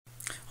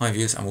Hi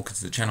viewers and welcome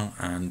to the channel,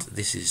 and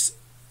this is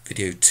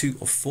video 2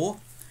 of 4,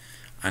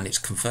 and it's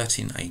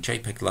converting a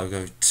JPEG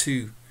logo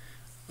to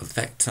a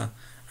vector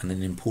and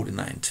then importing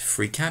that into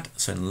FreeCAD.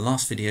 So in the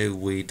last video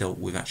we dealt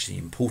with actually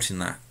importing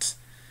that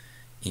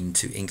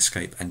into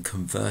Inkscape and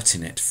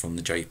converting it from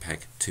the JPEG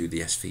to the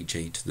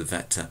SVG to the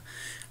vector,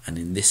 and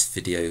in this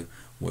video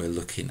we're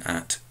looking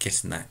at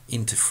getting that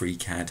into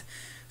FreeCAD,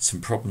 some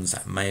problems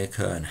that may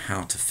occur and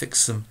how to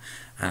fix them,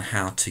 and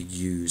how to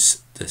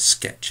use the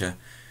sketcher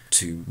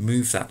to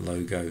move that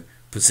logo,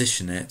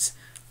 position it,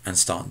 and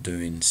start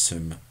doing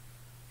some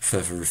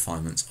further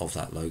refinements of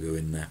that logo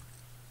in there.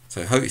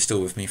 So I hope you're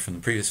still with me from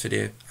the previous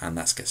video, and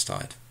let's get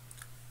started.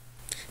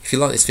 If you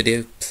like this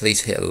video,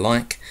 please hit a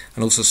like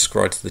and also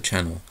subscribe to the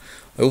channel.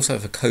 I also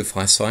have a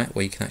Ko-Fi site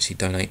where you can actually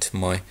donate to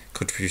my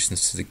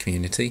contributions to the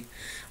community,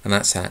 and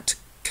that's at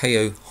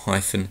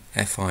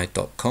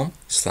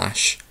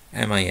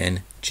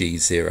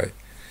ko-fi.com/MANG0.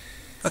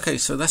 Okay,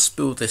 so let's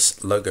build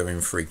this logo in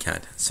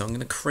FreeCAD. So I'm going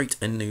to create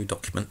a new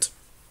document.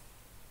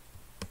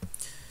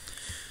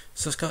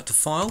 So let's go up to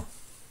File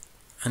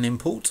and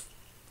Import,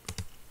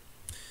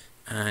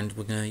 and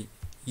we're going to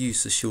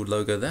use the shield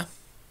logo there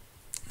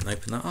and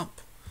open that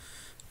up,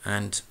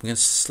 and we're going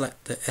to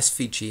select the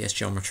SVG as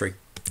geometry.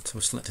 So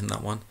we're selecting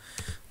that one,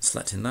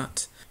 selecting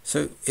that.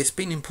 So it's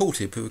been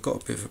imported, but we've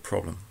got a bit of a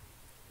problem,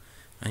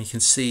 and you can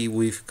see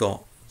we've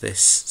got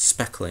this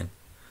speckling,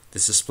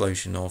 this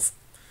explosion of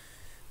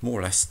more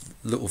or less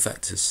little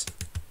vectors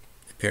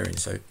appearing.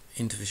 So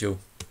individual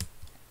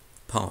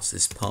parts,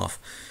 this path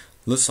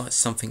looks like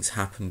something's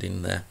happened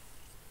in there,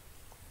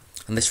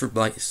 and this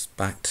relates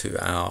back to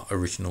our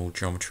original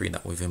geometry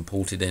that we've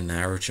imported in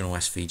our original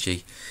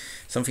SVG.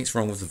 Something's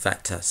wrong with the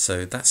vector,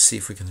 so let's see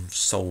if we can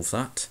solve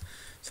that.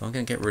 So I'm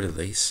going to get rid of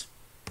these.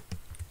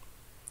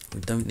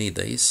 We don't need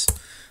these.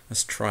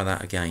 Let's try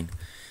that again.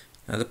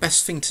 Now the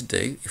best thing to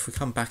do if we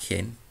come back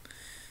in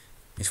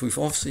is we've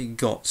obviously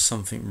got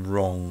something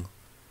wrong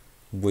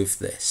with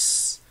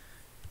this.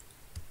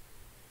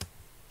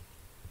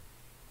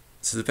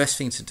 So the best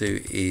thing to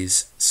do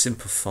is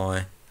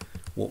simplify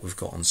what we've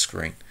got on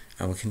screen,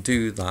 and we can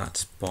do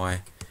that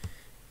by,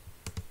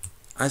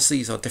 as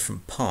these are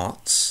different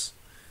parts,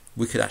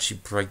 we could actually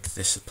break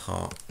this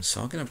apart.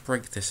 So I'm going to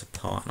break this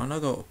apart, and I know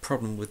I've got a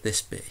problem with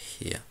this bit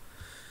here.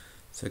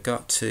 So go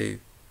up to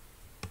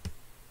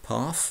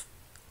Path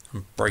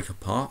and Break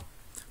Apart.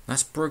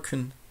 That's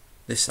broken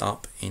this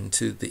up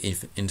into the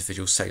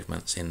individual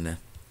segments in there.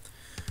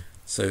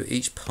 So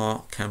each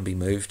part can be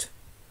moved.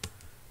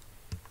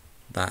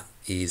 That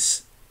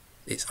is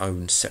its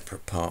own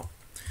separate part.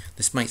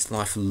 This makes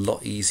life a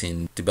lot easier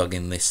in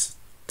debugging this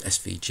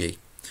SVG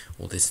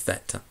or this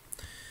vector.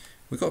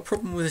 We've got a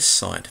problem with this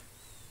side,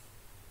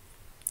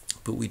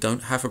 but we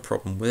don't have a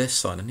problem with this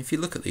side. And if you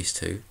look at these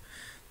two,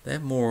 they're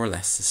more or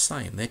less the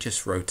same. They're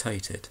just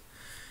rotated.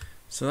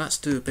 So let's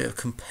do a bit of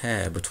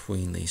compare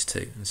between these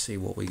two and see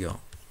what we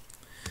got.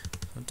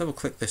 I'll double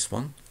click this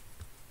one.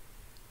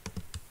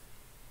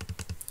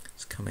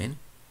 Come in,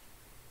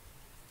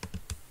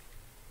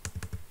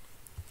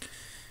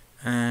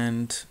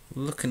 and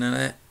looking at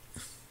it,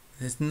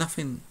 there's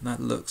nothing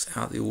that looks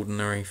out of the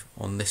ordinary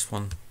on this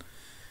one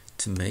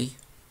to me,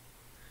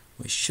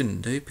 which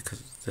shouldn't do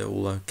because they're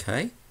all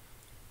okay.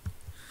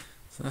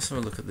 So let's have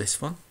a look at this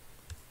one.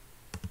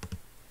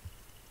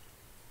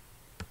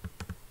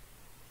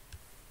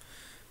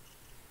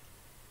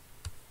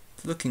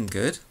 It's looking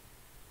good.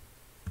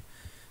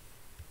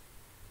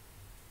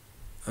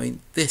 I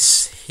mean,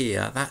 this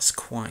here,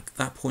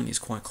 that point is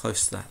quite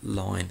close to that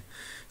line.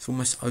 It's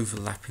almost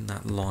overlapping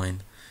that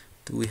line.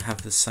 Do we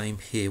have the same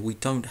here? We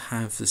don't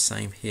have the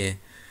same here.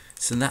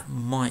 So that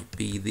might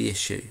be the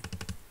issue.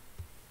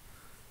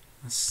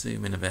 Let's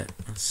zoom in a bit.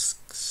 Let's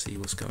see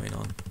what's going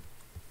on.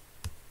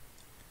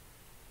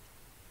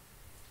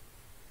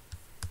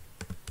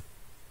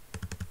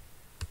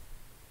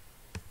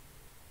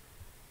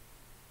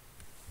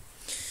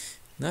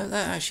 No,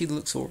 that actually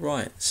looks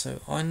alright,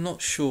 so I'm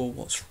not sure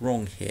what's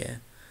wrong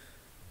here.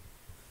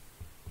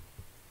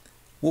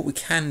 What we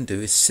can do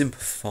is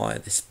simplify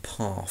this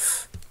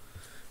path,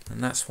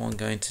 and that's what I'm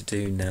going to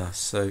do now.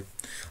 So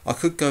I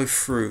could go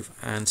through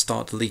and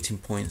start deleting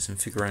points and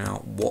figuring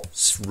out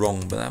what's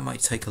wrong, but that might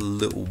take a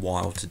little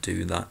while to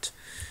do that.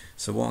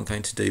 So what I'm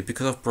going to do,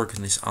 because I've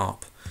broken this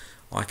up,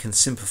 I can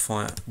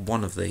simplify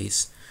one of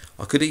these.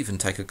 I could even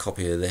take a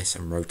copy of this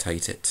and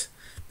rotate it,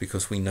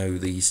 because we know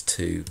these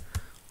two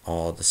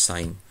are the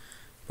same.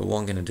 But what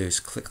I'm going to do is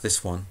click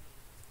this one,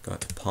 go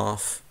to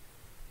Path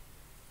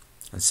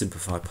and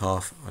Simplify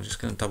Path. I'm just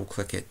going to double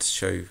click it to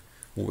show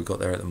what we've got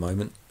there at the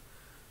moment.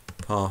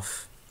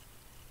 Path,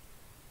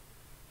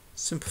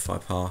 Simplify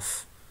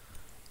Path,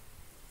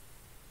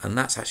 and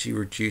that's actually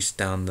reduced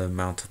down the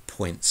amount of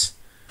points.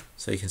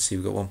 So you can see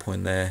we've got 1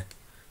 point there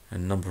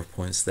and a number of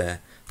points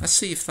there. Let's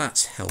see if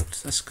that's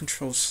helped. Let's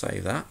Control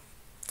save that.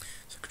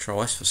 So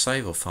Control S for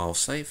save or file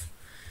save.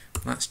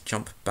 Let's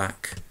jump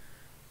back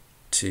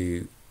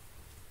to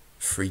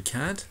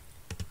FreeCAD,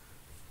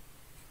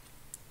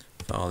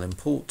 File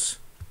Import,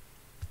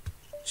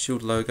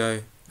 Shield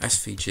Logo,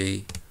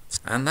 SVG,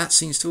 And that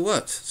seems to have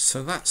worked.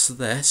 So that's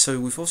there. So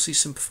we've obviously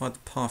simplified the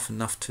path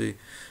enough to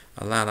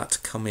allow that to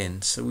come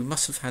in. So we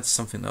must have had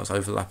something that was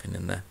overlapping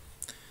in there.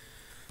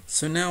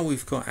 So now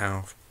we've got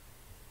our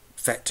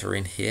vector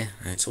in here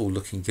and it's all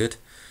looking good.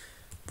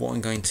 What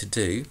I'm going to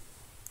do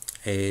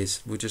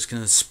is we're just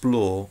going to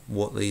explore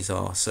what these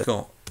are. So I've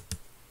got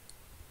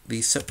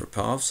these separate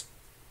paths,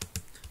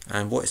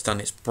 and what it's done,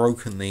 it's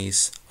broken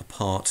these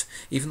apart.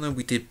 Even though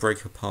we did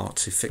break apart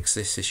to fix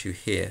this issue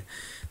here,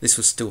 this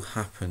will still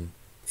happen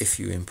if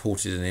you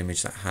imported an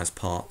image that has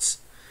parts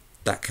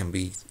that can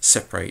be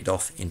separated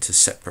off into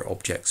separate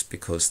objects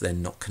because they're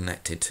not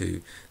connected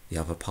to the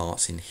other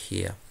parts in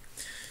here.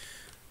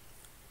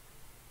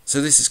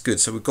 So this is good.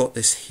 So we've got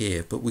this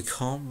here, but we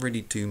can't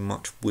really do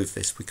much with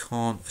this. We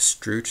can't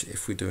extrude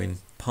if we're doing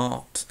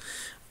part,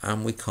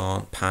 and we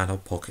can't pad or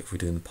pocket if we're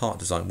doing the part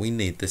design. We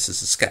need this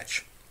as a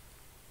sketch.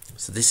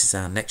 So this is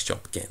our next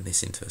job, getting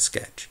this into a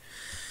sketch.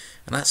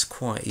 And that's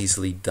quite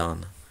easily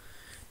done.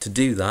 To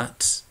do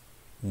that,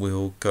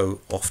 we'll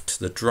go off to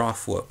the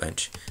draft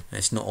workbench. Now,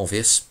 it's not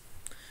obvious.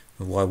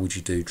 Why would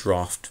you do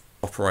draft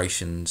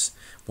operations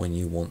when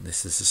you want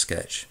this as a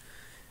sketch?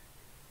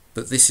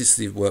 But this is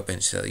the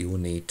workbench that you will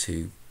need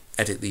to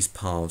edit these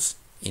paths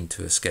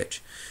into a sketch.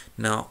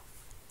 Now,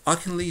 I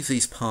can leave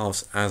these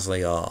paths as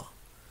they are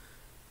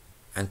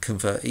and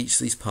convert each of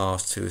these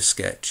paths to a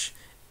sketch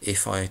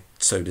if I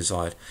so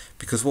desired.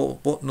 Because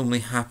what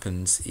normally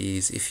happens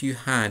is if you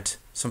had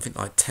something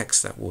like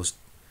text that was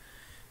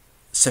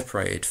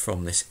separated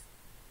from this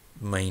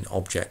main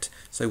object,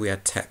 so we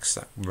had text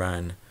that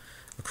ran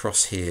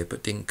across here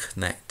but didn't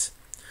connect,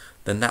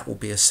 then that will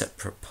be a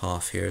separate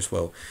path here as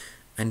well.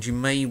 And you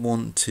may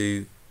want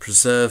to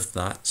preserve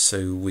that,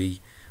 so we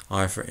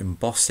either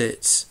emboss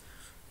it,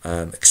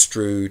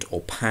 extrude or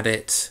pad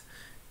it,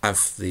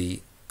 have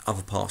the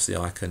other parts of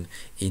the icon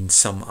in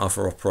some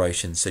other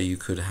operation. So you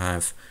could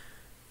have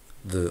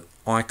the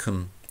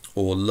icon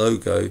or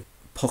logo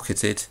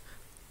pocketed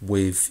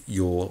with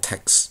your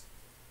text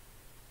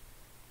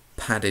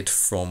padded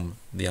from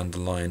the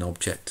underlying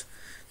object,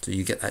 so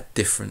you get that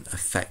different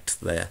effect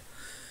there.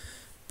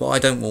 But I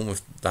don't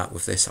want that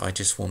with this. I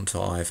just want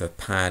to either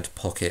pad,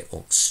 pocket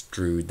or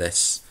extrude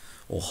this,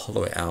 or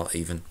hollow it out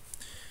even.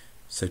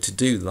 So to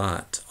do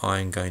that,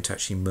 I'm going to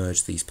actually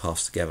merge these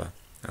paths together,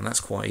 and that's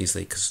quite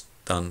easily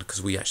done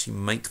because we actually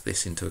make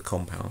this into a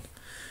compound.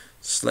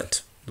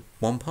 Select the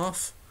one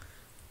path,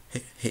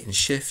 hitting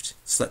shift,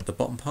 select the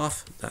bottom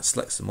path, that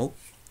selects them all.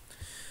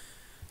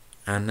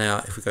 And now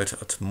if we go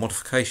to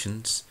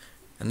modifications,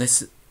 and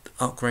this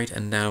upgrade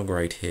and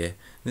downgrade here,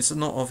 this is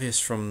not obvious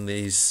from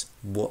these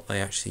what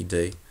they actually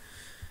do,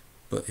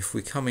 but if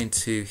we come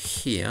into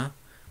here,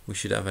 we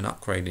should have an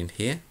upgrade in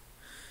here,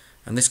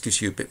 and this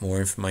gives you a bit more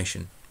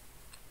information.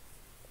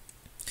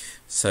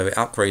 So it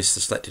upgrades the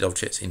selected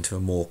objects into a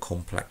more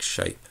complex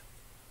shape.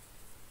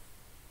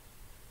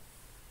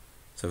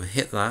 So we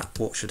hit that,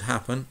 what should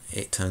happen?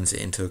 It turns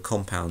it into a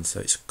compound, so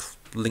it's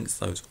linked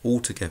those all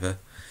together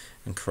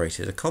and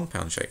created a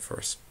compound shape for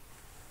us.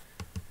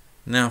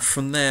 Now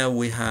from there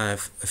we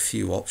have a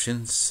few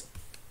options,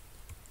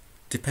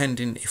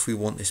 depending if we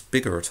want this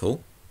bigger at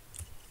all.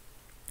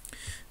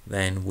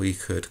 Then we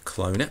could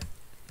clone it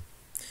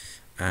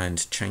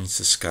and change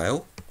the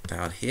scale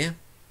down here.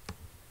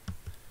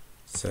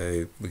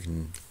 So we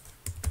can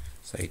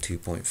say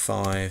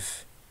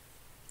 2.5,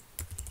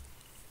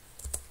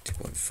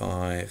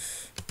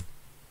 2.5,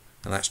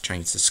 and that's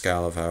changed the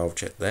scale of our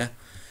object there.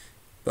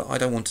 But I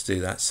don't want to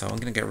do that, so I'm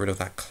going to get rid of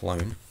that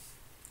clone.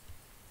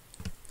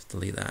 Let's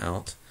delete that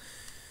out.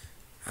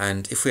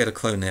 And if we had a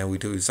clone there, we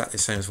do exactly the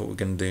same as what we're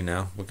going to do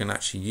now. We're going to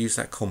actually use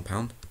that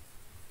compound,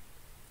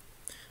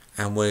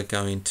 and we're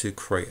going to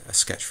create a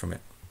sketch from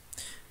it.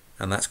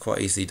 And that's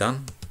quite easily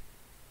done.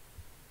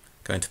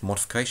 Go into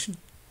modification,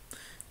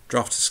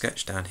 draft a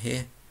sketch down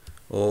here,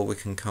 or we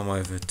can come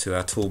over to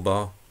our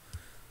toolbar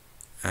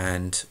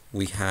and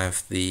we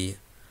have the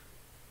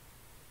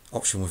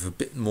option with a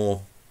bit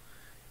more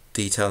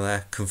detail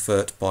there,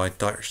 convert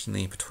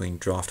bidirectionally between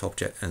draft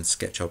object and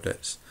sketch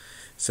objects.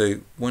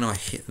 So when I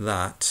hit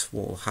that,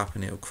 what will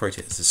happen, it will create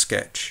it as a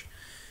sketch.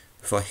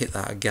 If I hit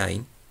that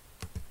again,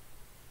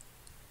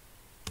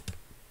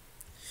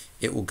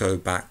 it will go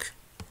back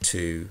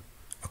to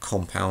a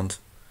compound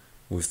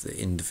with the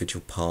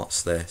individual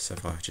parts there. So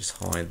if I just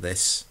hide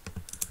this,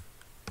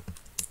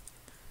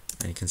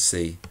 and you can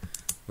see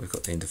we've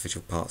got the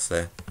individual parts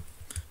there.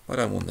 I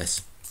don't want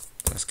this,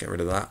 let's get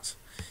rid of that.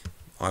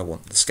 I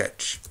want the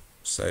sketch,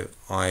 so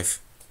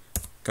I've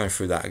gone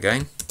through that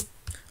again.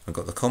 I've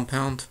got the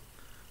compound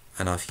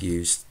and I've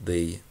used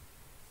the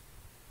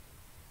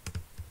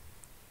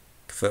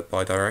convert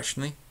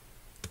bidirectionally,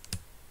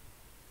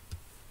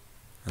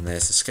 and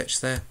there's the sketch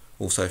there.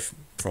 Also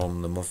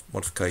from the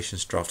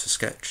modifications, draft a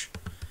sketch.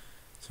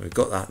 So we've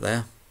got that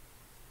there.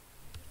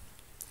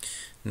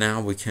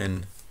 Now we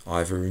can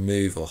either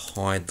remove or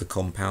hide the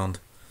compound.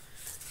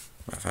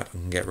 In fact, I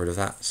can get rid of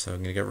that, so I'm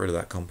going to get rid of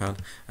that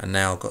compound, and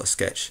now I've got a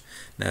sketch.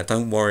 Now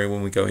don't worry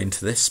when we go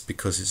into this,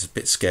 because it's a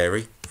bit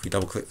scary. If we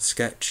double click the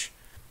sketch,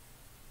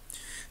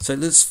 So it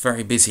looks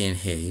very busy in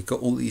here. You've got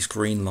all these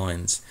green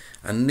lines,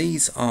 and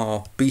these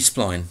are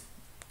B-spline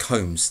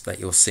combs that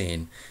you're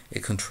seeing.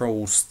 It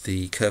controls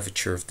the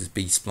curvature of the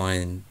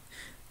B-spline,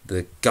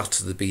 the gut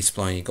of the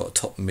B-spline. You've got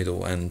top,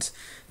 middle, and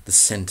the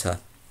center,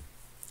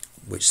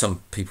 which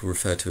some people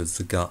refer to as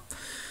the gut.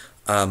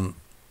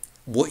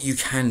 What you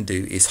can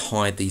do is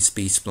hide these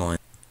B-splines.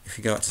 If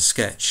you go out to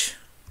Sketch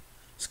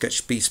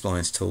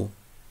B-Splines tool,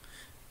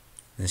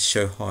 and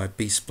show hide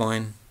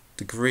B-spline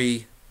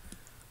degree,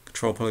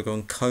 control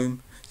polygon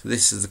comb. So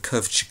this is the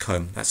curvature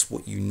comb. That's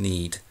what you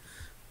need.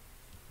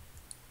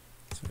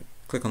 So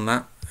click on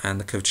that, and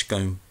the curvature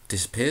comb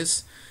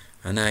disappears,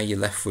 and now you're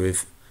left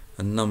with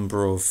a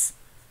number of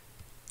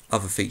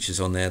other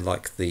features on there,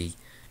 like the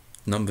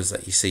numbers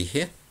that you see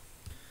here,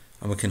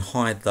 and we can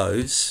hide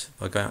those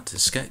by going out to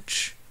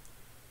Sketch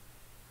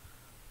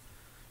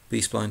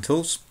B-Spline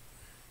tools,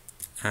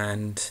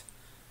 and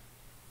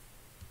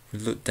we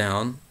look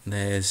down,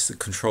 there's the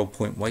control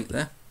point weight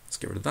there. Let's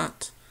get rid of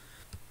that.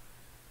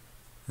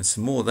 There's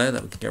some more there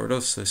that we can get rid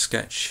of, so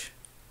Sketch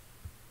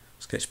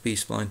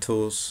B-Spline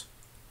tools,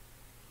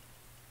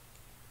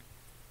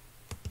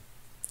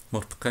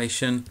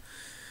 multiplication,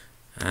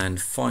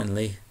 and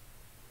finally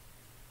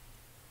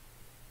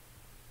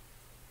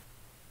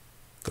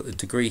got the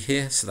degree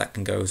here, so that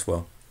can go as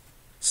well.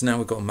 So now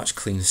we've got a much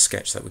cleaner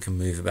sketch that we can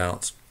move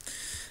about.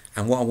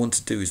 And what I want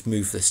to do is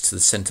move this to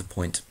the center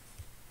point,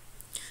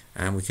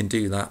 and we can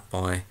do that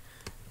by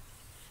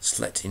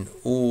selecting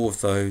all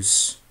of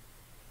those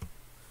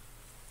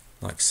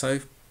like so.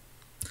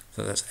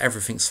 So that's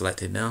everything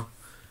selected now.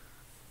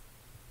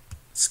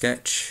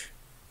 Sketch,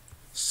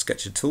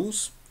 Sketcher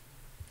tools,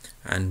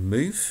 and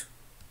move,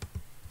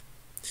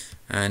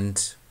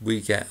 and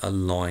we get a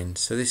line.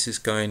 So this is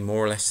going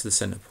more or less to the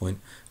center point,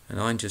 and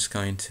I'm just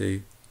going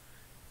to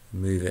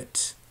move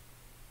it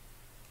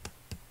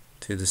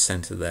to the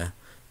center there.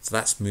 So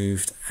that's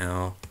moved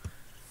our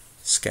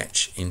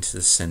sketch into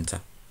the center.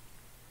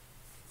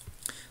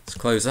 Let's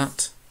close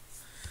that,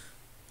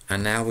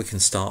 and now we can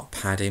start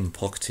padding,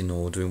 pocketing,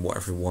 or doing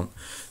whatever we want.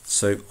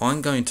 So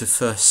I'm going to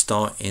first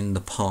start in the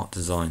part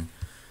design.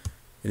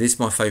 It is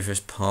my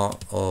favorite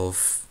part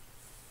of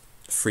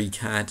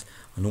FreeCAD.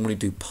 I normally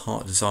do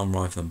part design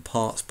rather than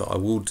parts, but I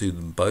will do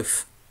them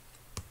both.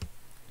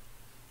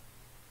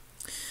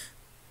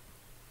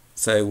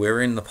 So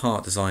we're in the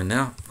part design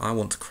now. I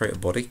want to create a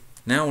body.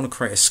 Now I want to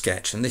create a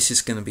sketch, and this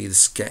is going to be the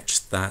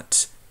sketch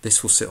that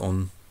this will sit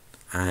on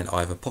and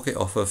either pocket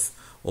off of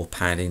or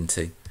pad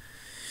into.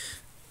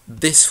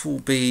 This will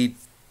be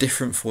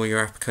different for your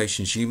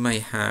applications. You may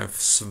have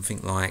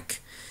something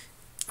like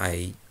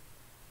a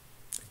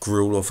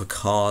grille of a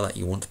car that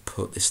you want to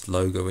put this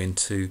logo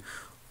into,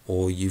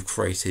 or you've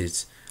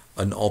created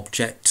an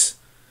object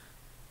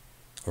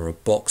or a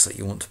box that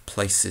you want to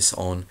place this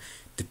on.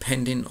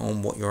 Depending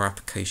on what your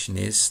application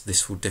is,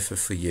 this will differ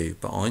for you,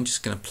 but I'm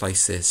just going to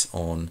place this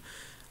on,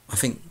 I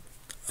think,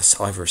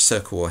 either a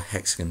circle or a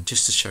hexagon,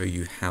 just to show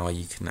you how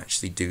you can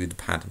actually do the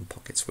pad and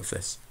pockets with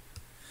this.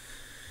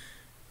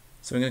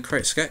 So I'm going to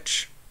create a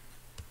sketch.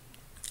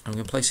 I'm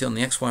going to place it on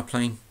the XY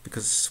plane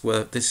because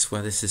this is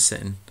where this is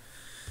sitting,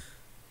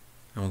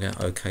 and we're going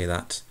to OK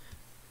that.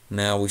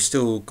 Now we've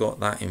still got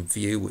that in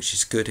view, which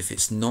is good. If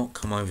it's not,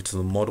 come over to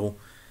the model,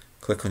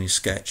 click on your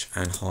sketch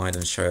and hide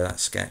and show that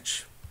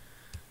sketch.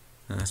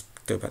 Now let's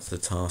go back to the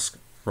task.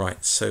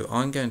 Right, so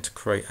I'm going to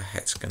create a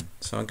hexagon.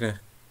 So I'm going to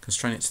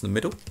constrain it to the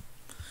middle,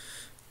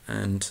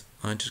 and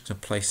I'm just going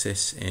to place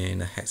this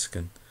in a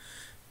hexagon.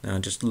 Now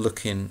I'm just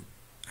looking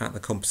at the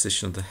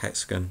composition of the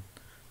hexagon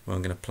where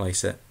I'm going to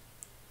place it,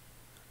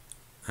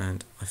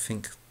 and I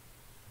think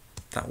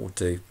that will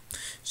do.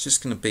 It's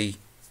just going to be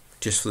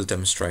just for the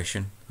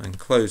demonstration. And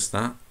close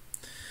that,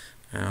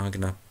 and I'm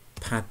going to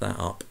pad that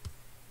up.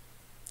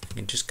 I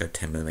can just go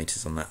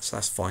 10mm on that, so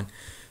that's fine.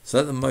 So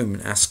at the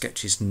moment our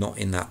sketch is not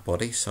in that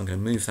body, so I'm going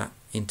to move that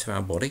into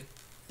our body.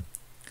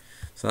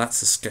 So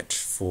that's the sketch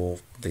for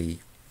the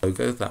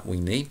logo that we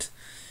need,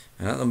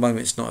 and at the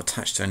moment it's not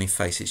attached to any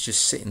face, it's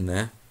just sitting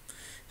there.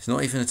 It's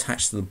not even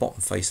attached to the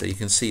bottom face, so you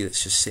can see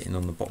it's just sitting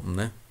on the bottom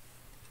there.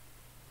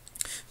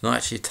 It's not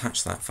actually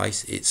attached to that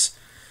face, it's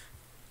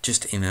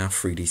just in our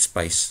 3D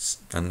space,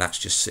 and that's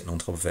just sitting on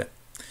top of it.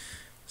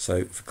 So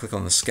if we click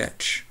on the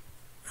sketch,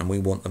 and we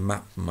want the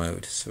map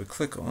mode, so we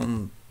click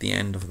on the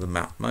end of the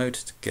map mode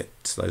to get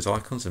to those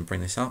icons and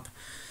bring this up,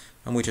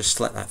 and we just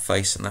select that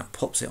face, and that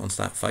pops it onto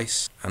that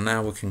face, and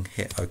now we can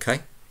hit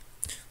OK.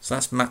 So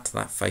that's mapped to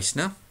that face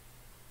now.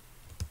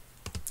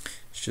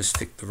 Let's just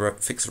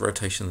fix the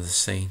rotation of the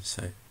scene,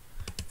 so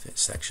fit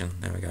section,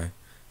 there we go,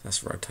 that's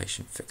the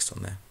rotation fixed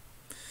on there.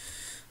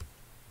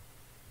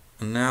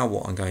 And now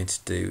what I'm going to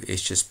do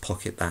is just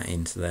pocket that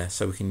into there,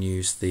 so we can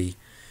use the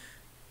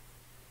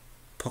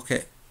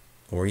pocket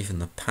or even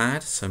the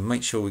pad. So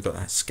make sure we've got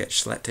that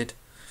sketch selected.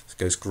 So it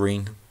goes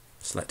green,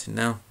 selected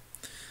now,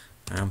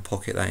 and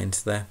pocket that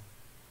into there.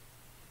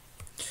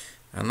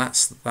 And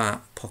that's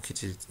that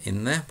pocketed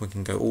in there. We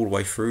can go all the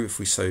way through if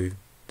we so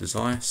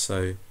desire,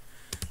 so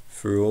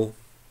through all.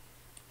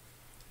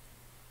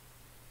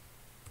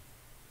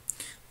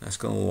 That's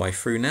gone all the way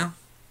through now,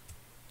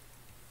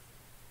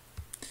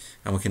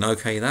 and we can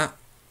OK that,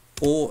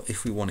 or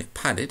if we want it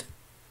padded,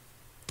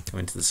 go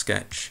into the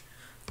sketch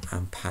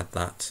and pad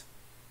that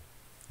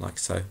like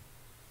so.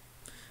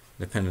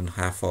 Depending on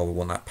how far we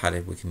want that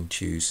padded, we can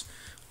choose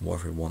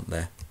whatever we want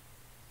there.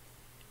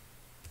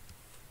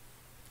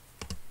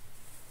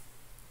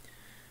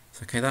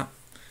 So OK that.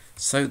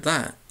 So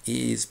that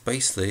is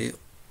basically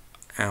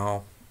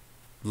our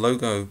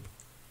logo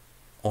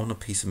on a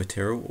piece of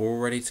material all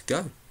ready to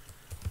go.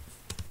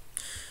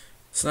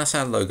 So that's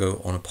our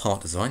logo on a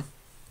part design.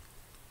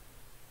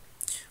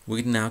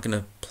 We're now going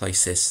to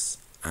place this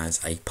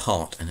as a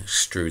part and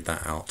extrude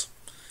that out.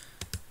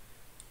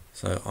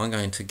 So I'm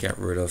going to get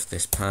rid of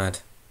this pad.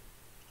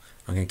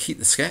 I'm going to keep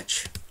the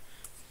sketch.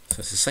 So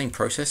it's the same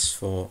process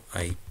for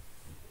a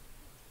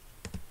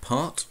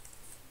part.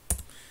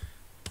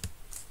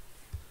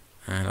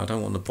 And I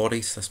don't want the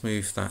body, so let's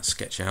move that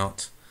sketch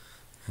out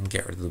and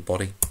get rid of the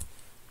body.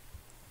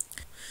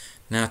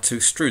 Now to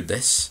extrude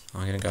this,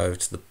 I'm going to go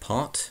to the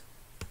part,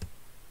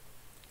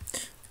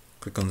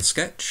 click on the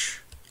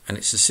sketch, and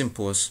it's as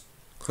simple as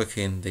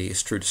clicking the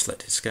extrude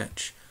selected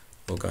sketch,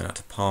 or going out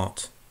to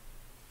part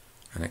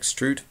and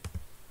extrude,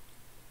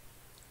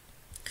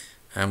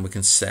 and we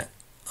can set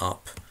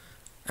up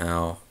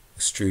our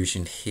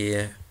extrusion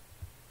here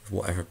with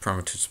whatever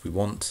parameters we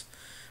want.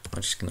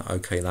 I'm just going to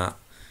OK that,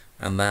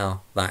 and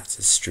now that's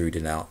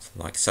extruded out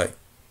like so.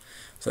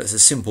 So it's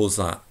as simple as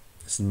that.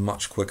 It's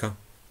much quicker,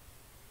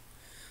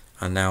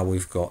 and now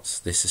we've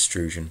got this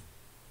extrusion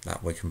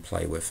that we can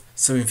play with.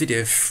 So in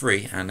video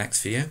 3, our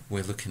next video,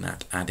 we're looking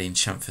at adding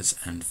chamfers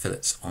and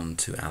fillets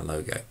onto our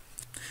logo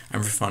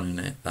and refining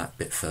it that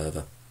bit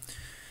further.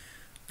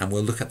 And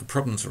we'll look at the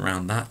problems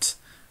around that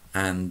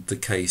and the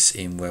case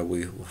in where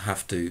we will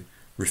have to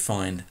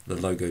refine the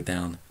logo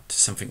down to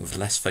something with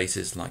less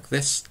faces like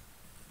this,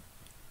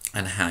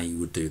 and how you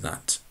would do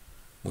that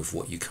with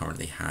what you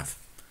currently have.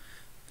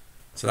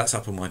 So that's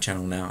up on my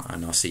channel now,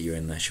 and I'll see you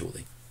in there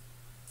shortly.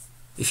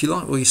 If you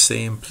like what you're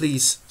seeing,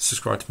 please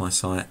subscribe to my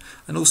site,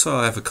 and also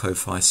I have a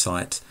Ko-Fi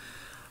site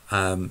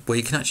where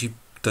you can actually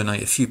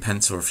donate a few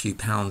pence or a few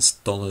pounds,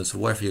 dollars, or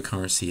whatever your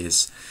currency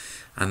is,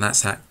 and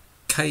that's at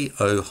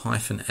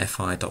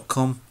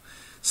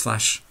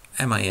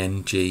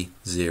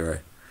ko-fi.com/mang0,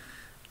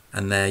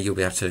 and there you'll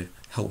be able to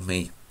help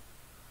me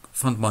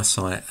fund my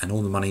site, and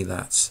all the money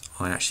that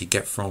I actually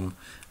get from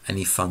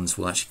any funds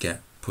will actually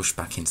get pushed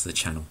back into the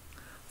channel.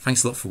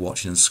 Thanks a lot for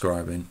watching and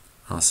subscribing.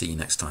 I'll see you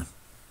next time.